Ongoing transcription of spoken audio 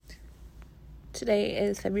Today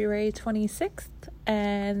is February 26th,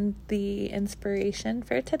 and the inspiration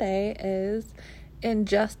for today is: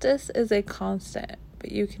 injustice is a constant,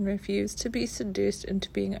 but you can refuse to be seduced into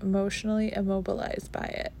being emotionally immobilized by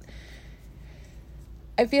it.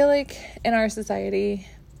 I feel like in our society,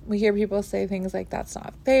 we hear people say things like, that's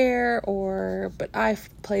not fair, or, but I've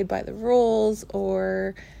played by the rules,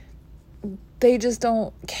 or they just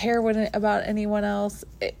don't care about anyone else.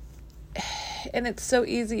 And it's so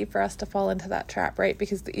easy for us to fall into that trap, right?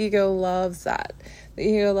 Because the ego loves that. The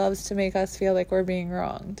ego loves to make us feel like we're being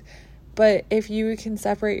wronged. But if you can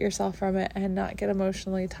separate yourself from it and not get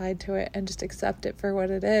emotionally tied to it and just accept it for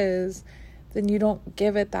what it is, then you don't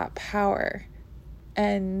give it that power.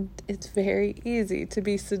 And it's very easy to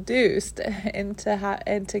be seduced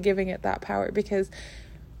into giving it that power, because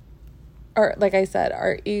like I said,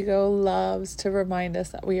 our ego loves to remind us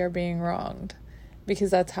that we are being wronged,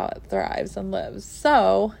 because that's how it thrives and lives.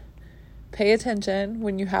 So pay attention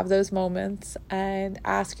when you have those moments and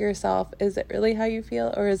ask yourself, is it really how you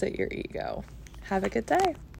feel, or is it your ego? Have a good day.